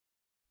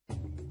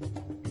Everyone,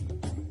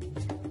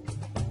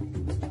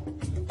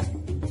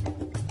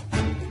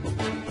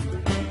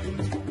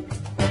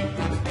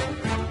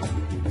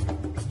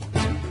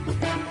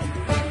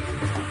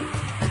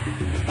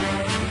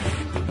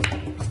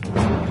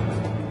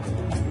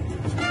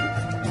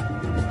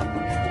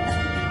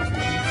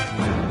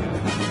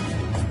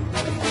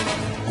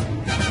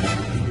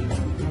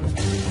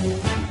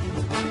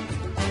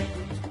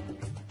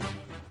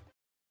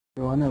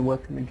 and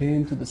welcome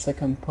again to the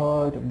second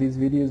part of these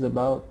videos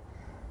about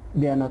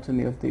the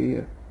anatomy of the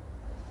ear.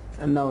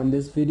 And now in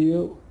this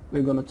video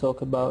we're going to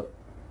talk about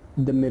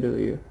the middle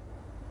ear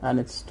and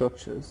its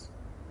structures.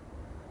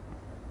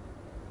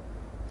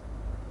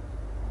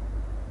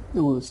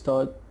 We will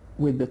start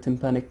with the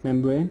tympanic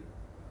membrane.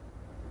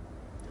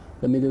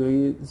 The middle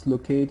ear is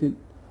located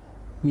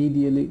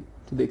medially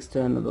to the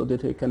external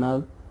auditory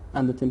canal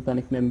and the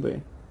tympanic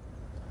membrane.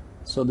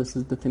 So this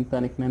is the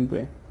tympanic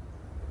membrane.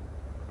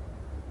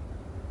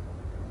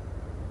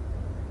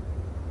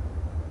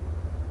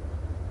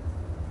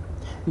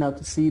 Now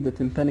to see the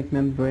tympanic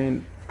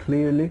membrane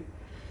clearly,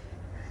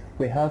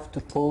 we have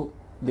to pull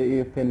the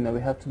ear pinna. We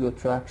have to do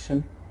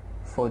traction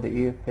for the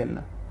ear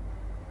pinna.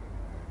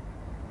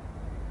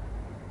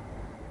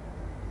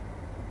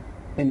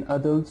 In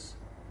adults,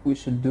 we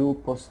should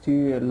do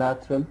posterior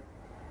lateral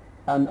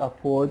and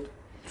upward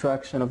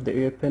traction of the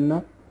ear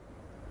pinna,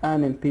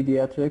 and in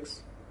pediatrics,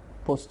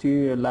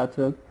 posterior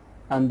lateral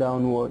and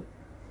downward.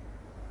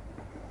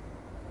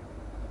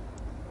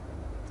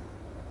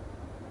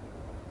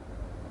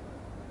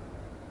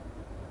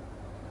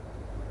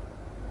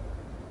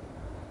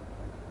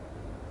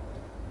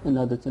 In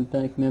other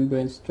tympanic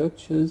membrane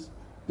structures,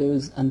 there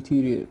is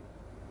anterior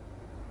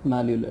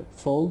malleolar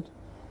fold.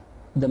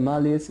 The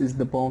malleus is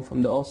the bone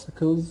from the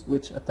ossicles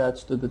which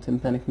attach to the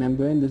tympanic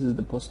membrane. This is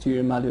the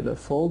posterior malleolar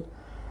fold,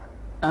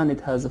 and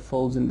it has a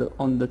fold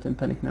on the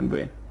tympanic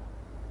membrane.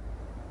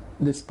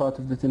 This part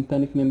of the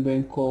tympanic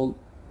membrane called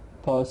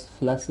pars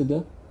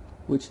flaccida,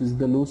 which is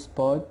the loose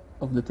part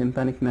of the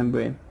tympanic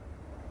membrane,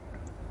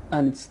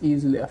 and it's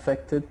easily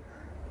affected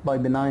by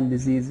benign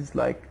diseases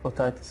like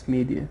otitis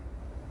media.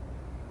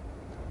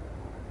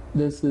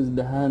 This is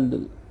the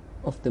handle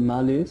of the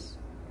malleus,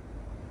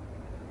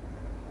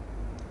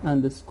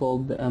 and it's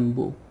called the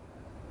embo.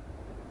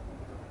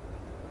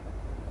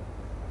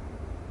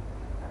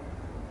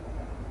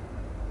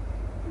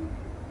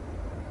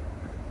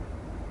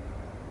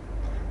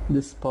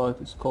 This part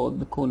is called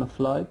the cone of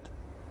light.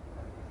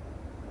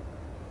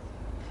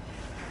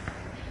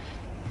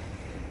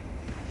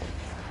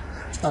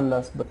 And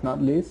last but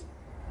not least,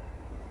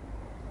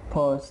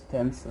 pars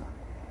tensa,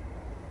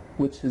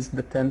 which is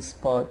the tense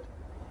part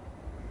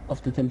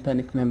of the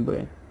tympanic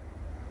membrane,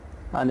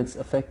 and it's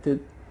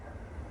affected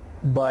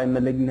by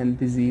malignant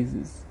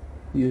diseases,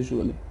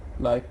 usually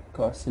like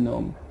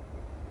carcinoma.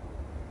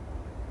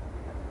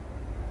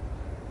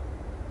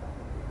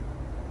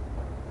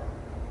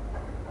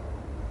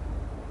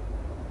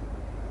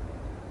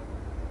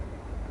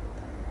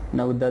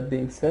 Now with that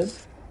being said,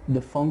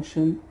 the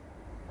function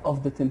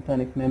of the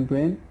tympanic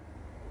membrane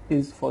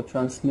is for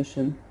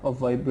transmission of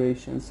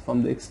vibrations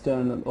from the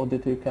external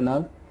auditory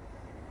canal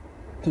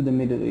to the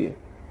middle ear,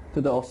 to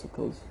the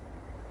ossicles.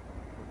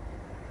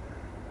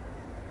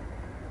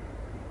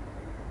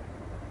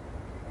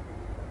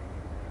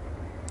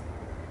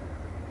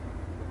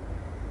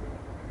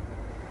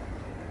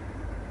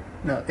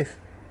 Now if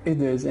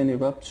there is any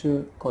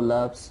rupture,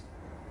 collapse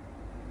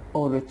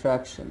or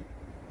retraction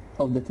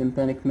of the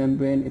tympanic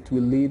membrane, it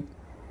will lead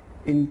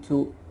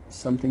into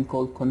something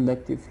called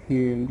conductive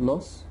hearing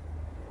loss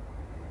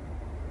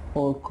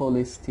or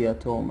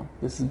cholesteatoma.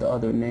 This is the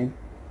other name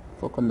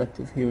for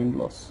conductive hearing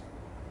loss.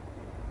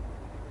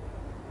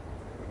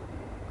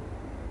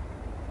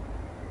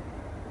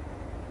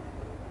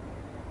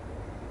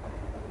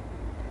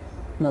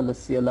 Now let's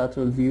see a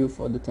lateral view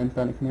for the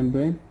tympanic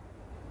membrane.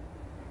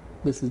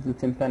 This is the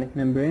tympanic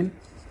membrane,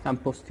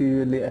 and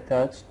posteriorly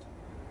attached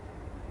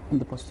on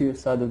the posterior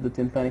side of the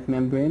tympanic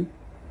membrane,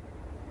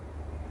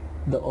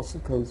 the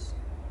ossicles.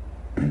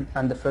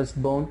 And the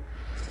first bone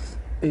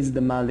is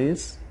the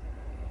malleus.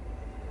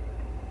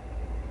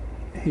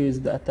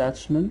 Here's the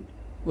attachment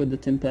with the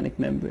tympanic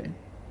membrane,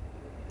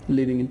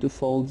 leading into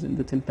folds in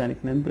the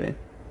tympanic membrane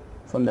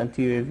from the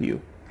anterior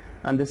view.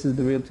 And this is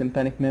the real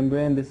tympanic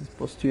membrane. This is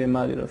posterior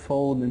malleolar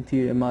fold,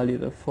 anterior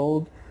malleolar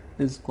fold.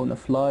 This is cone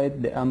of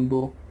light, the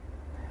embo.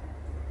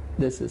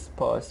 This is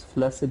pars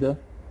flaccida,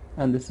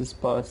 and this is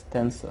pars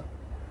tensa.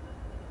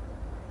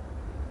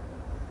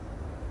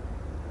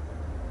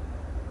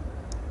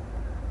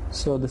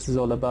 So this is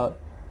all about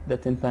the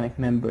tympanic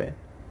membrane.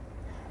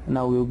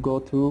 Now we'll go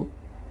through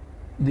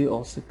the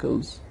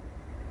ossicles.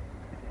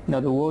 Now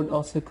the word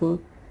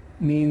ossicle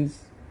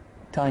means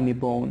tiny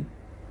bone.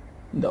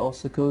 The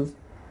ossicles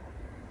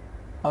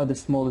are the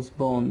smallest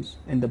bones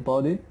in the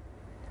body.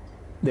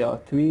 There are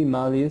three: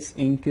 malleus,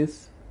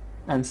 incus,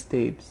 and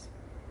stapes.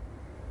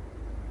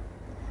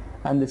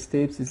 And the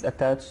stapes is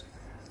attached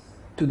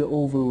to the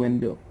oval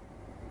window.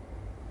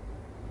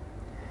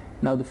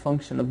 Now the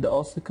function of the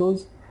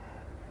ossicles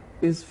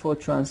is for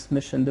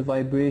transmission, the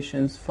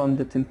vibrations from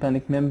the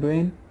tympanic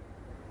membrane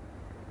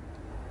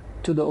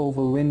to the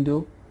oval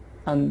window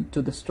and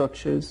to the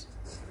structures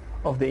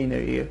of the inner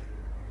ear.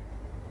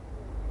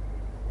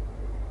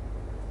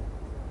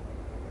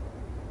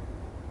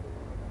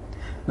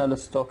 Now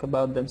let's talk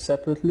about them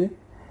separately.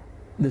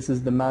 This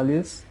is the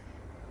malleus.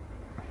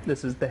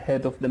 This is the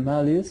head of the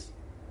malleus.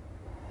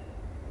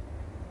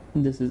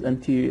 This is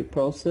anterior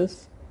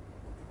process.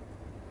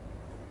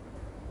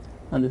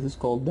 And this is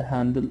called the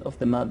handle of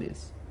the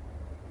malleus.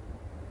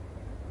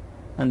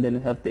 And then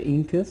we have the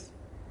incus.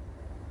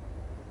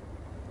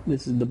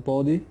 This is the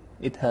body.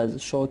 It has a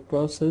short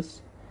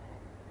process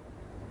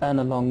and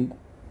a long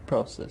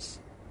process.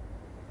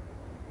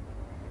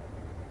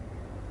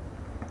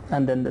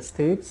 And then the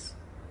stapes,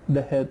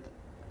 the head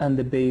and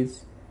the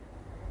base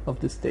of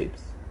the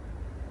stapes.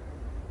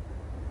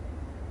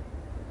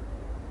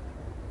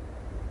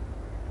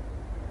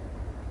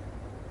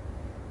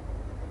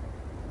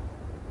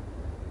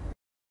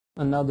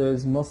 And now there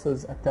is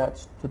muscles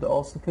attached to the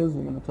ossicles.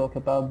 We're going to talk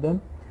about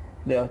them.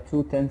 There are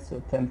two tensor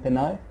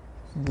tympani.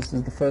 So this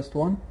is the first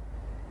one,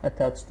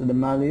 attached to the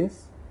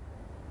malleus.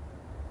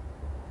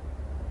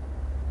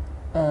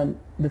 And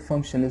the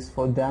function is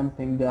for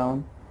damping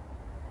down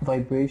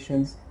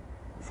vibrations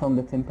from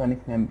the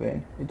tympanic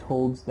membrane. It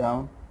holds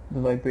down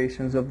the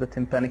vibrations of the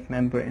tympanic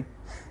membrane.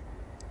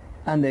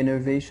 And the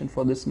innervation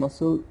for this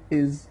muscle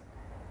is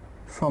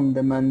from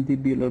the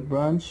mandibular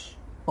branch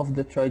of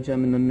the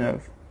trigeminal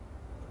nerve,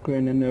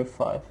 cranial nerve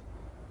 5.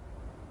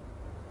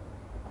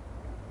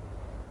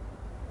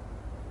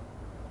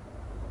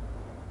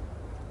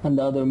 And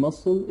the other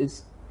muscle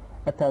is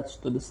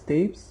attached to the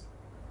stapes.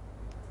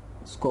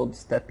 It's called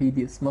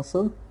stapedius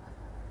muscle,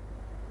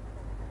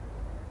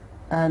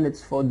 and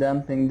it's for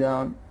damping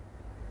down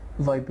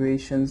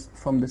vibrations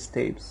from the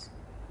stapes,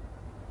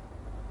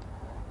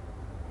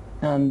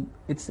 and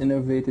it's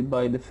innervated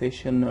by the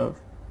facial nerve.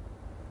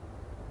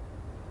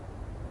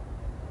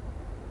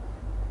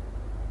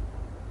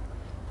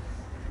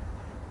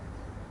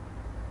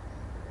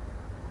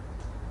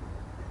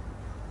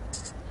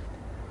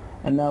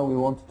 And now we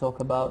want to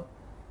talk about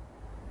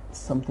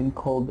something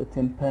called the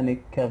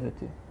tympanic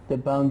cavity, the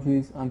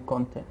boundaries and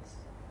contents,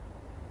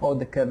 or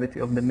the cavity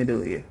of the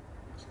middle ear.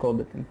 It's called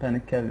the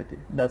tympanic cavity.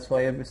 That's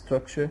why every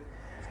structure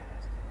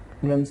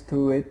runs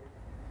through it.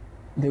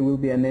 There will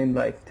be a name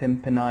like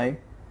tympani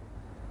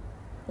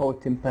or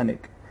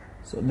tympanic.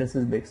 So this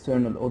is the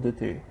external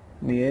auditory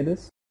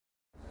meatus.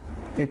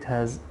 It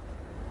has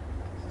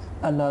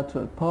a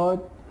lateral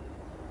part,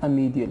 a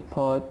medial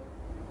part,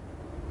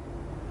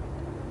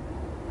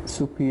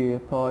 superior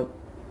part,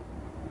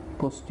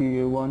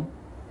 posterior one,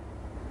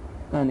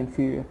 and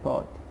inferior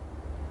part.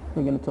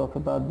 We're going to talk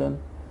about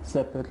them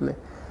separately.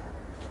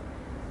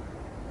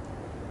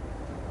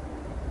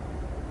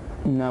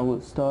 Now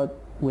we'll start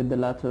with the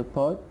lateral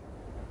part.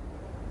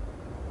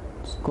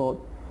 It's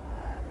called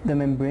the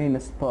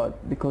membranous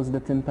part because the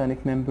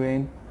tympanic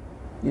membrane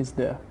is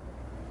there.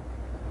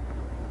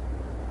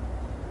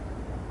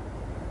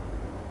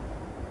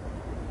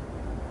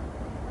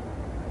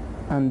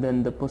 And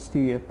then the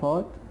posterior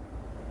part,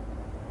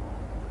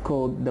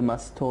 called the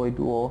mastoid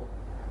wall.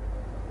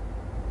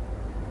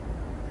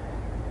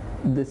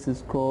 This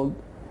is called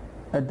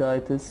a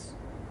diatus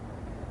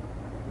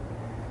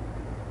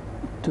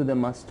to the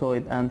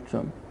mastoid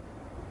antrum,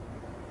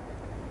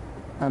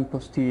 and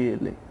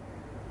posteriorly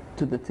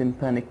to the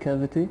tympanic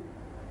cavity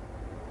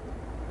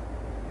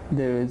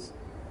there is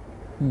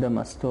the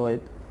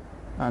mastoid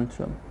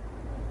antrum.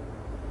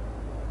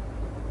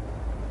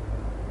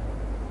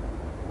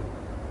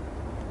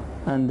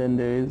 And then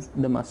there is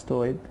the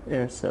mastoid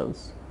air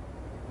cells.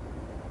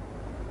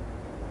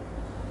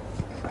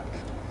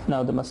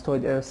 Now the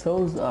mastoid air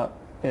cells are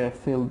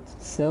air-filled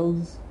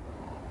cells,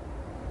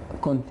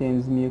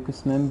 contains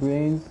mucous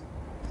membranes,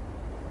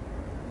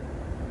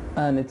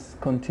 and it's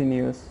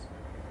continuous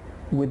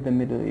with the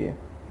middle ear.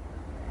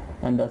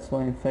 And that's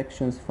why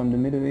infections from the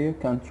middle ear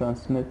can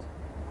transmit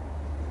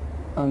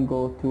and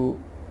go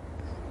to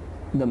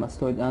the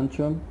mastoid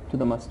antrum, to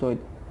the mastoid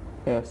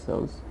air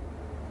cells.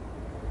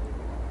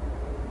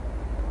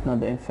 Now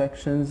the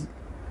infections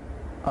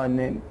are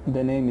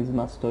the name is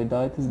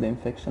mastoiditis, the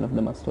infection of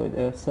the mastoid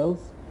air cells.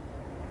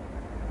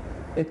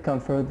 It can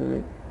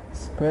further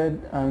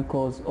spread and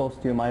cause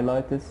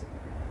osteomyelitis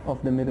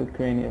of the middle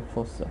cranial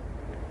fossa.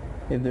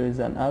 If there is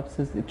an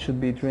abscess, it should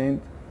be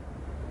drained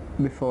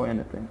before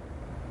anything,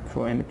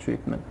 before any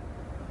treatment.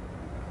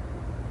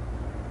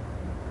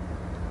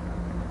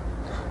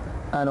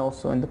 And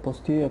also in the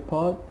posterior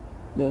part,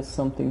 there's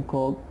something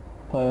called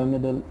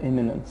pyramidal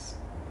eminence,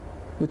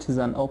 which is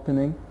an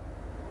opening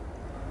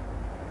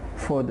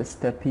for the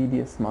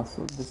stapedius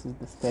muscle. This is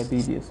the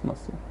stapedius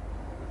muscle.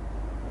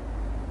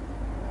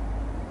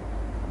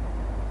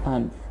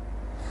 And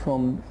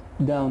from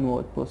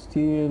downward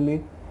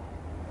posteriorly,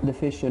 the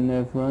facial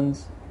nerve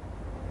runs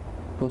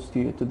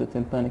posterior to the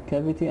tympanic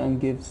cavity and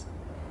gives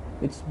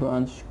its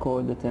branch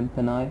called the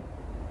tympani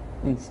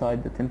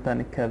inside the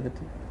tympanic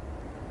cavity.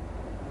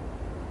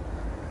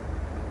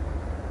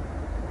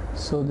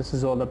 So this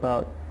is all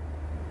about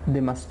the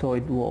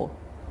mastoid wall.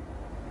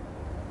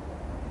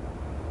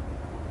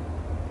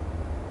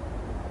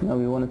 Now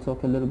we want to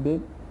talk a little bit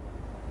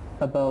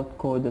about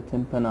chorda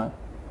tympani,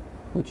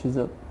 which is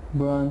a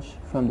branch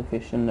from the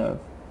facial nerve.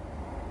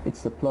 It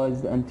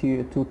supplies the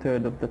anterior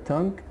 2/3 of the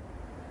tongue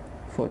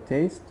for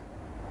taste,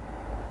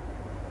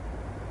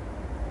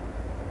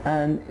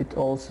 and it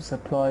also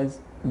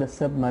supplies the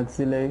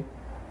submaxillary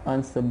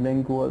and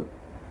sublingual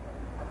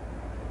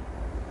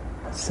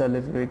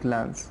salivary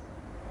glands.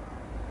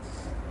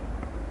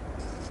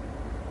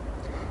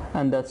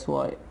 And that's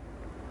why,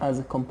 as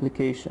a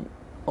complication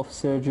of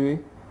surgery,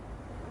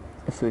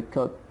 if we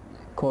cut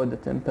chorda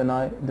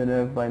tympani, the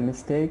nerve, by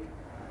mistake,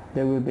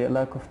 there will be a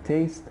lack of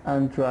taste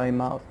and dry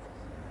mouth.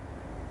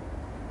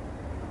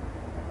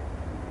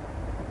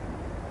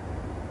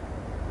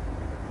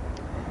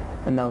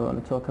 And now we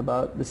want to talk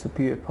about the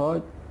superior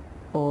part,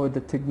 or the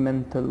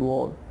tegmental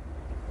wall.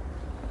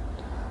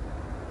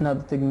 Now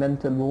the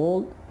tegmental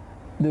wall,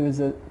 there is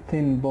a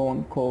thin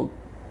bone called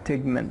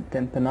tegmen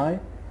tympani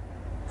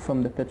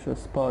from the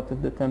petrous part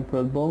of the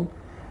temporal bone,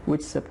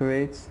 which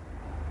separates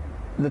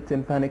the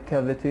tympanic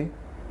cavity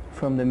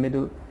from the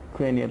middle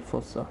cranial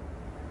fossa.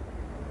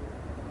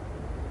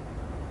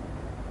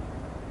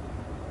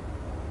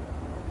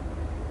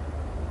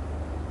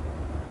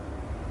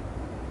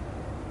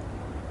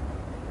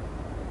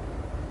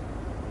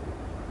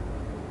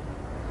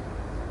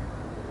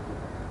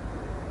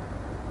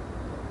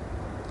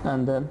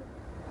 And then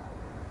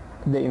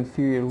the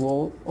inferior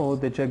wall, or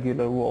the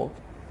jugular wall.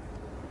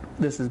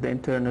 This is the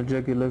internal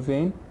jugular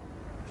vein.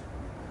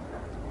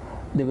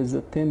 There is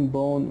a thin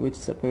bone which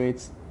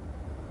separates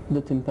the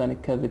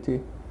tympanic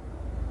cavity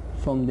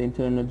from the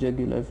internal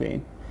jugular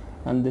vein,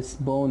 and this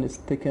bone is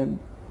thickened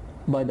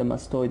by the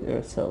mastoid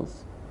air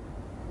cells.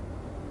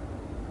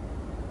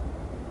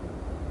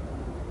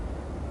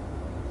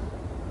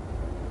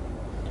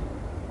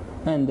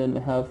 And then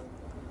we have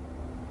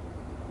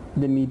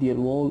the medial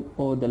wall,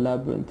 or the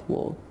labyrinth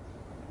wall,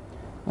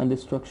 and the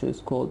structure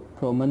is called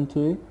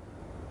promontory,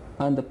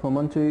 and the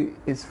promontory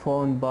is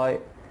formed by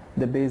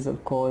the basal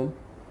coil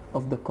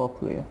of the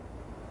cochlea,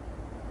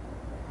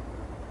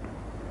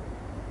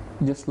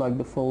 just like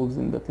the folds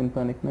in the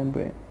tympanic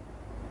membrane.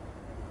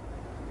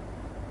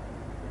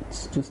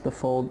 It's just a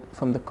fold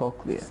from the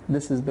cochlea.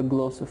 This is the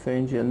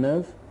glossopharyngeal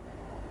nerve,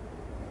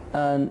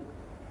 and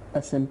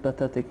a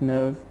sympathetic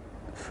nerve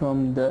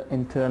from the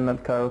internal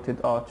carotid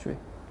artery.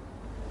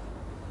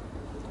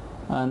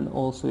 And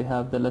also we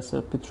have the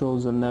lesser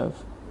petrosal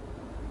nerve.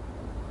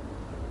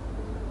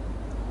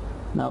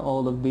 Now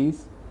all of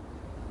these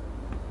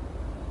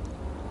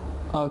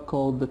are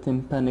called the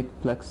tympanic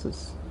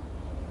plexus.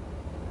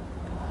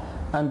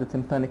 And the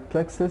tympanic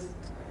plexus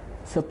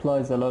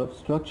supplies a lot of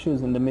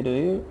structures in the middle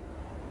ear.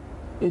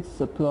 It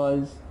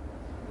supplies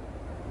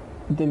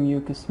the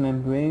mucous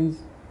membranes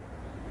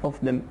of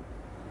the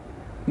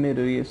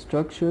middle ear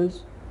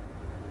structures,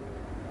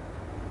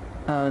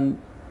 and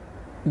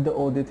the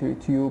auditory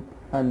tube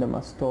and the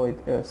mastoid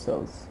air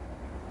cells.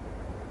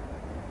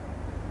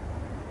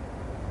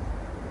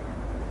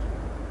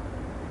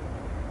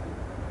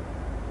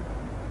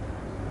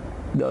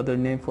 The other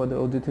name for the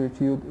auditory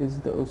tube is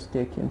the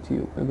Eustachian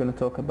tube. We're going to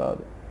talk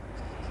about it.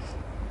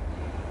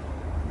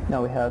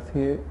 Now we have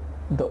here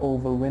the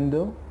oval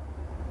window,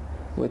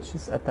 which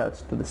is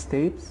attached to the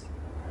stapes,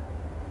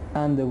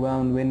 and the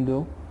round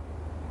window,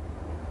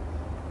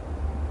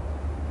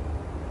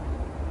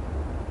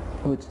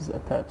 which is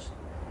attached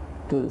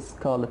to the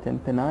scala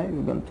tympani.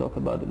 We're going to talk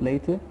about it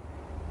later.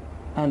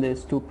 And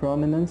there's two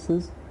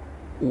prominences,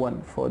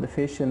 one for the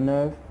facial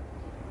nerve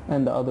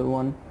and the other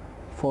one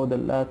for the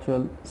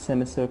lateral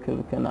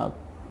semicircular canal.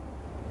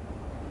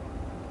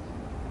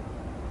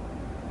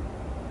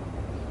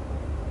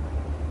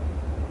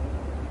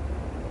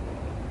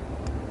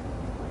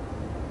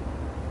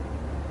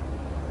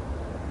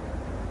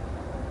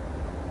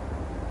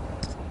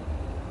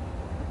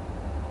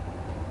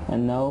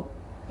 And now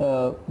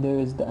there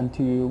is the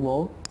anterior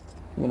wall.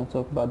 We're going to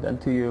talk about the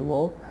anterior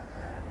wall.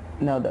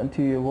 Now the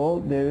anterior wall,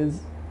 there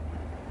is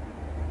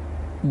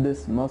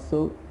this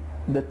muscle,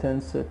 the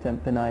tensor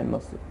tympani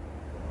muscle.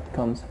 It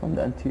comes from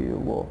the anterior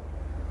wall.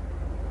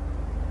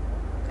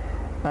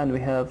 And we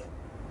have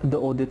the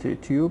auditory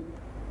tube,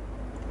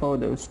 or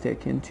the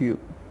Eustachian tube.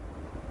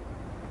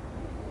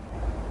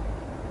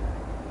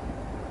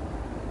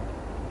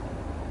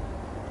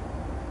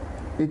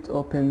 It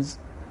opens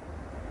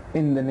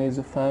in the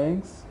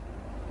nasopharynx,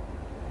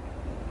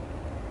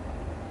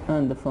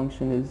 and the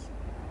function is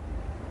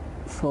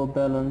for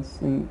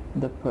balancing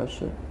the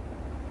pressure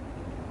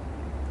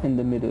in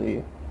the middle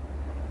ear,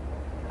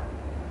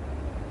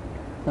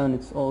 and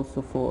it's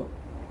also for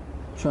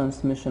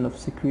transmission of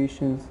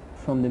secretions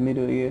from the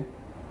middle ear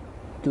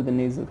to the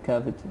nasal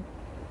cavity.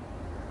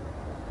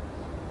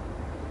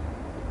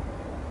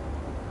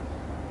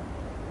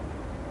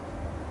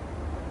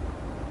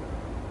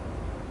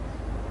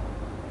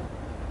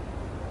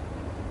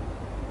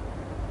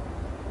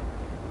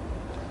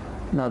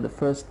 Now the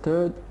first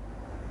third,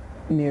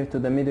 near to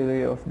the middle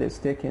ear of the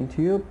Eustachian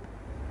tube,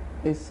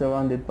 is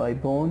surrounded by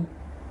bone,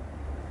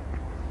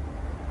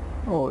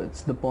 or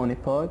it's the bony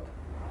part,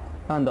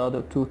 and the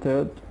other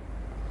 2/3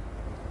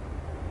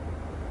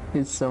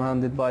 is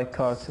surrounded by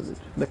cartilage,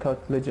 the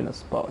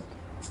cartilaginous part.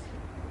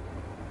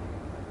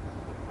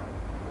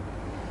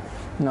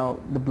 Now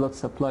the blood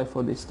supply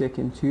for the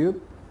Eustachian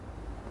tube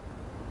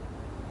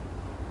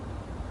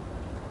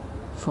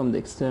from the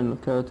external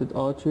carotid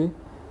artery,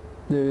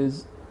 there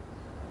is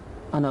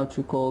an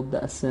artery called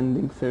the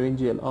ascending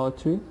pharyngeal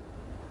artery,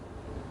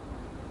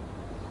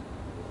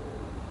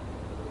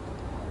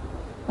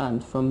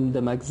 and from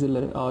the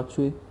maxillary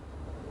artery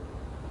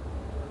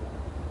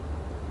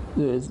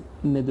there is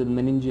middle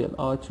meningeal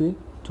artery,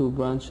 2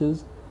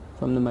 branches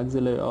from the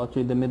maxillary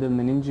artery, the middle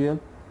meningeal,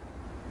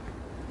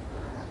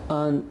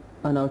 and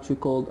an artery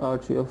called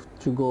artery of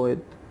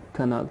Trugoid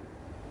canal.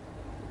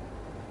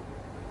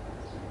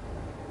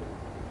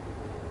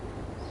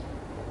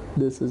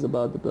 This is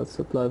about the blood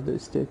supply of the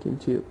Eustachian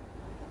tube.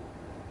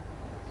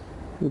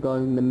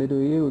 Regarding the middle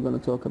ear, we're going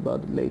to talk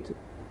about it later.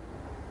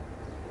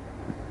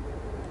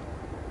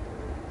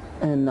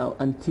 And now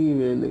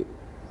anteriorly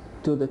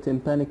to the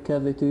tympanic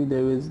cavity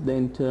there is the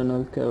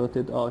internal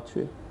carotid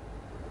artery,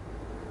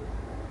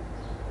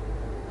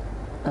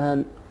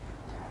 and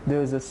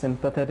there is a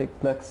sympathetic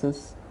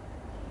plexus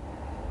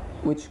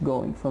which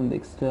going from the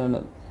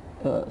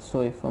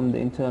from the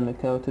internal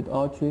carotid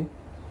artery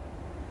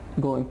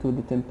going to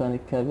the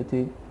tympanic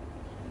cavity,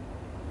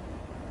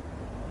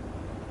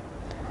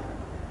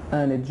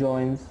 and it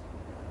joins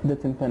the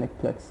tympanic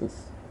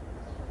plexus,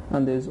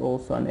 and there is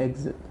also an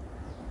exit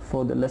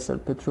for the lesser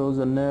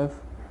petrosal nerve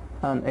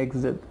and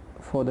exit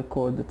for the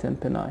chorda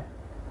tympani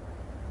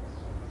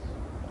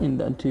in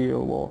the anterior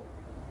wall.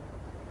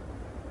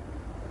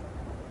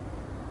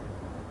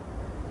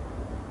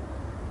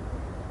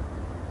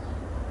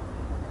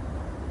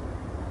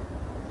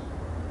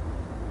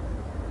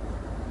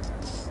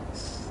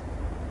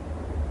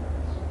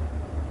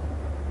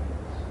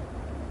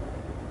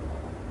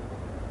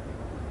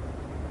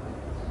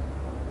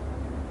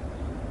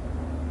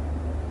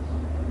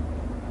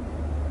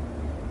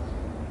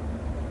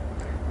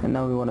 And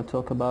now we want to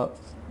talk about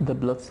the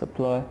blood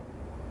supply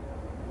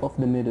of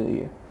the middle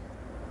ear.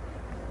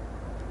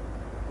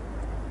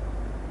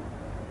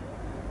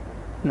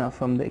 Now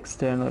from the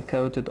external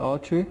carotid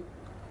artery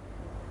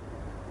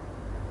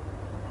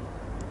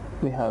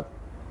we have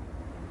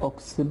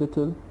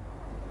occipital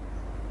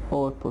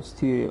or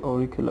posterior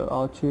auricular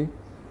artery,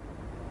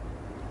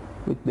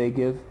 which they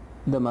give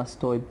the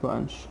mastoid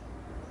branch,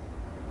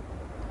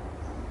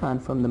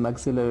 and from the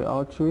maxillary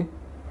artery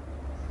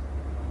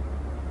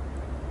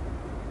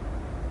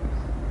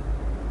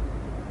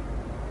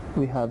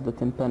we have the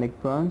tympanic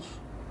branch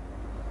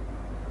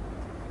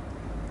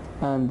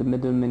and the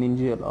middle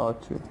meningeal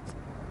artery.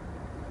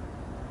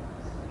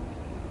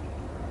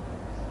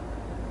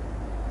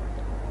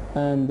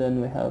 And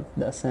then we have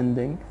the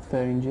ascending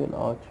pharyngeal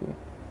artery.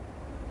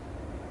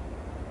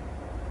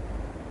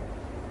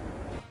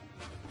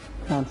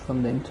 And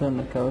from the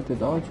internal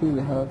carotid artery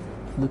we have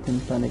the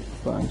tympanic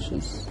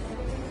branches.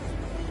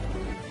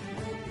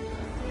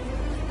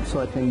 So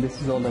I think this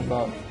is all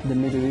about the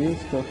middle ear,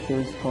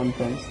 structures,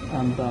 contents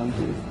and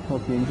boundaries.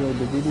 Hope you enjoyed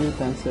the video.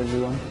 Thanks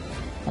everyone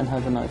and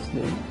have a nice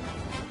day.